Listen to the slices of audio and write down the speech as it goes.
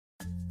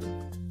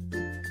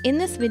In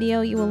this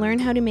video, you will learn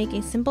how to make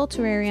a simple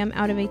terrarium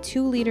out of a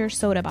 2-liter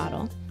soda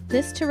bottle.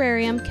 This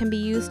terrarium can be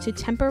used to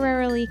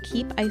temporarily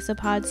keep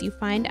isopods you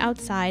find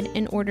outside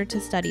in order to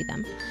study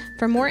them.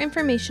 For more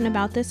information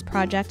about this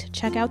project,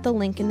 check out the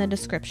link in the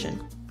description.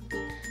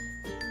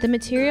 The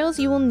materials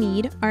you will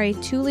need are a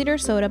 2-liter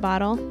soda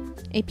bottle,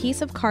 a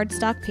piece of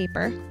cardstock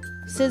paper,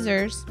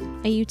 scissors,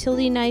 a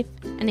utility knife,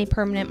 and a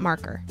permanent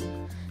marker.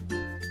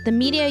 The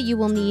media you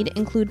will need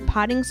include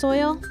potting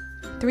soil,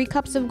 3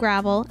 cups of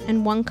gravel,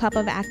 and 1 cup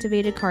of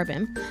activated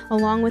carbon,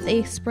 along with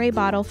a spray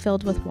bottle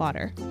filled with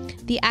water.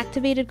 The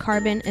activated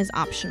carbon is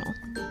optional.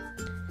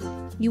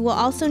 You will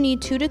also need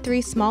 2 to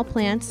 3 small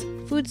plants,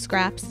 food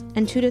scraps,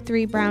 and 2 to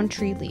 3 brown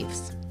tree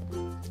leaves.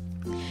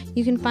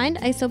 You can find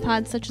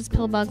isopods such as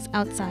pillbugs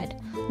outside.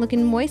 Look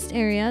in moist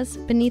areas,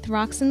 beneath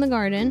rocks in the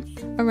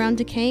garden, around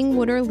decaying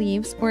wood or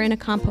leaves, or in a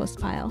compost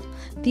pile.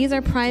 These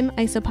are prime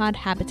isopod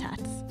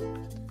habitats.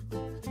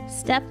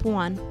 Step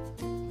 1.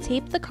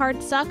 Tape the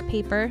cardstock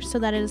paper so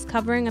that it is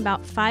covering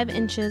about 5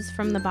 inches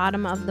from the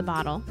bottom of the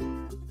bottle.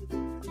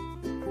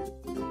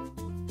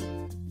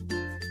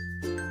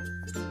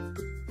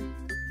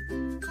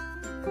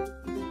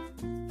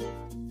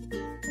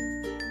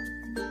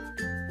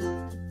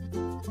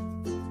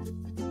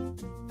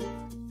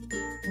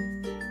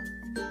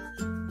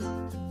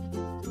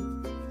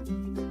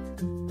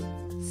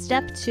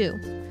 Step 2.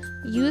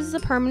 Use the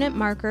permanent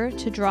marker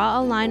to draw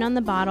a line on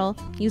the bottle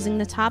using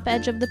the top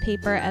edge of the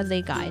paper as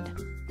a guide.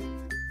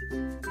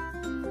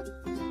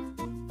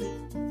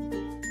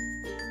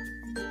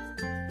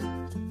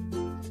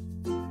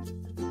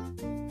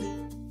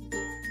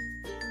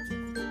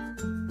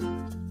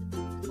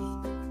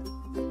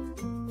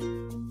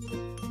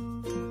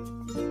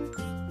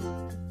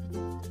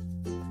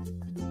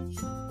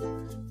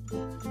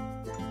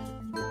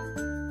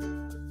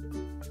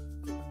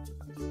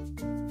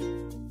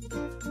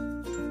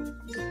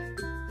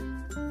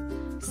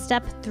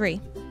 Step 3.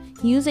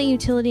 Use a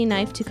utility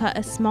knife to cut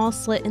a small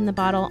slit in the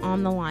bottle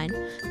on the line.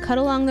 Cut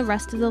along the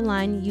rest of the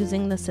line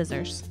using the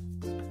scissors.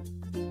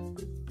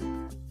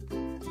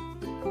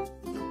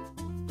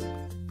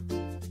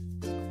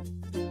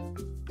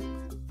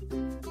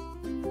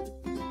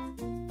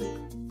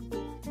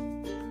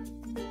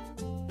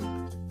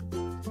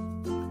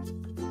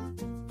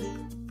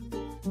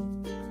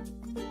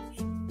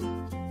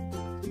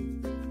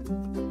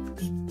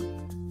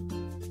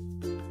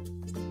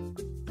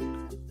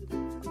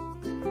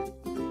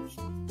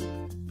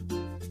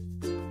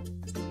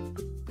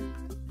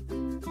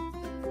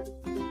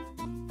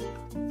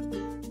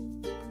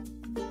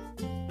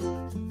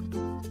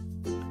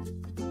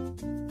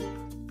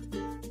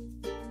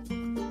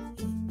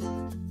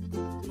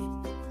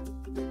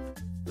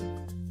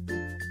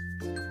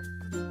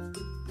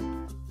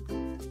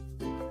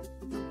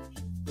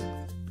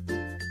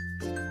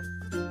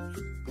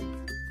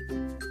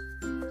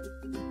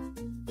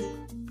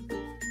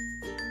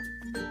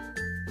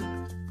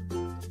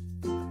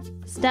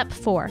 Step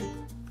 4.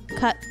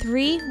 Cut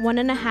 3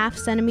 1.5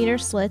 centimeter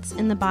slits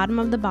in the bottom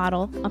of the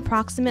bottle,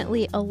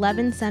 approximately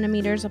 11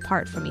 centimeters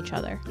apart from each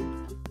other.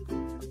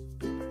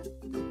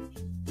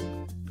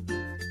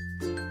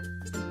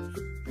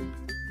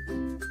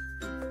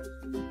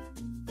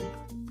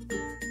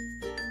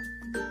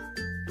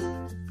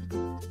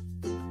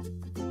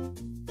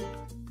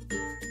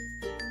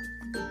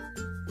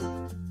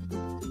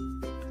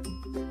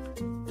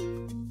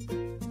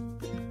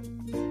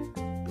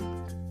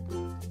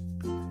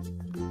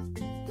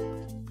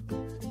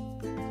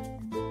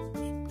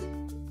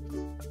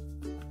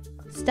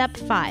 Step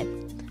 5.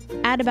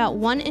 Add about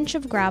 1 inch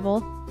of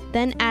gravel,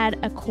 then add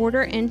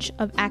 1/4 inch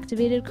of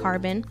activated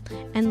carbon,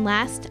 and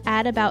last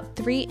add about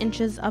 3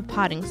 inches of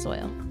potting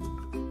soil.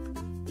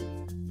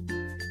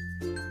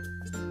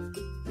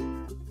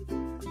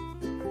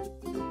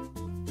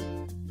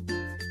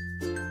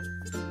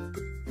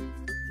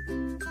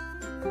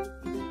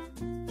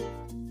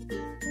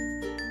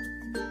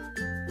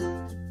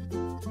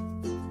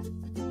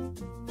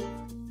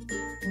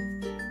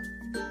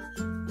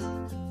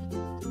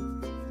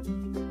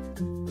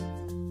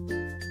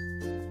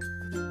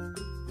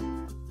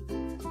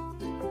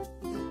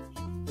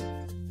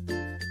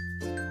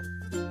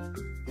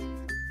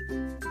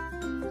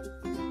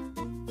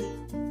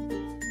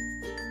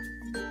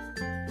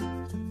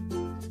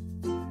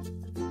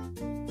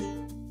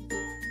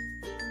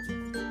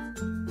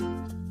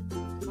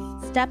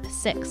 Step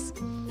 6.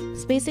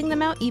 Spacing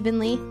them out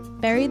evenly,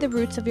 bury the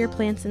roots of your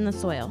plants in the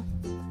soil.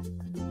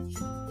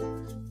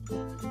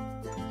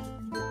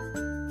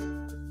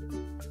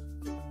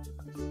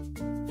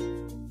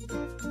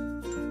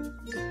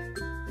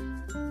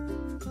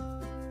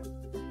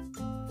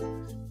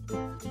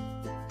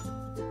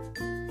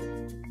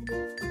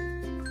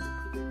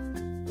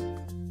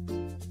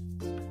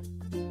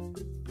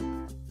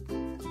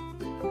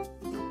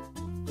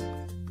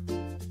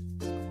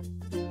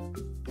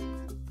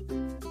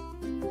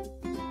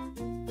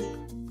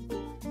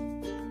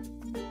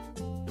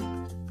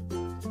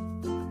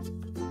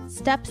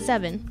 Step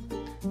 7.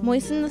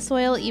 Moisten the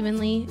soil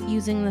evenly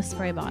using the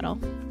spray bottle.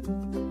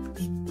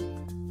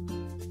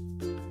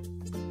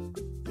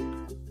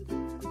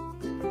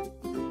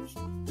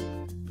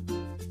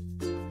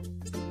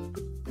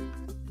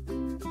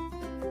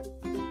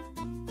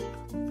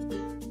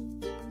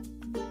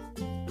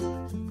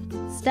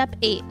 Step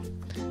 8.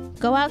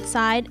 Go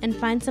outside and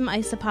find some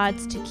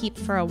isopods to keep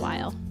for a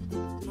while.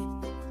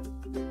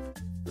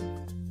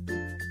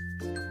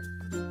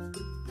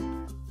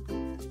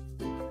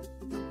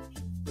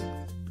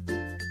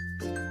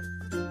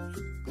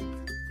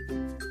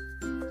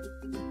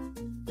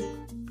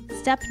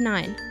 Step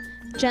 9.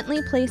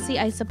 Gently place the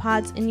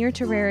isopods in your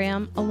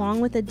terrarium along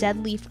with a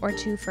dead leaf or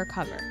two for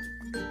cover.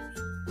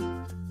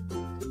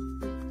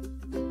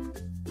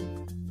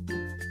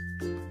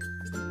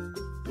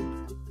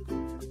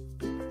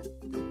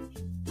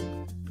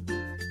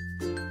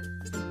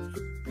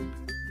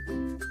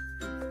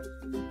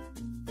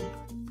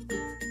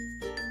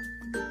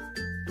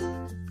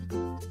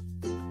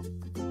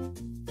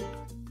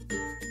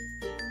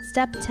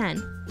 Step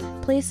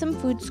 10. Place some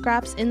food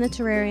scraps in the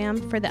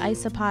terrarium for the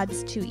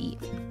isopods to eat.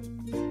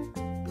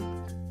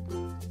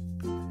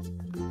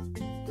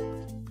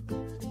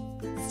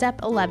 Step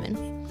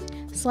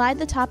 11. Slide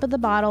the top of the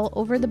bottle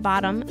over the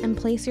bottom and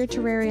place your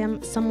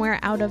terrarium somewhere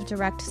out of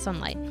direct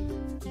sunlight.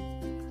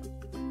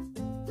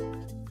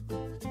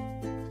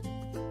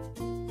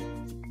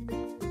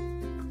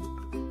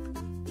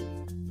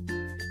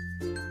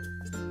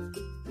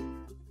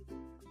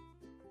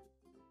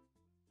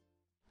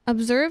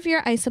 Observe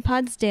your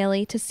isopods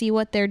daily to see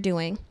what they're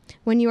doing.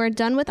 When you are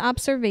done with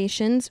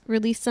observations,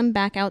 release them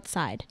back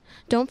outside.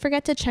 Don't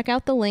forget to check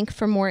out the link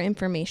for more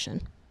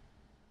information.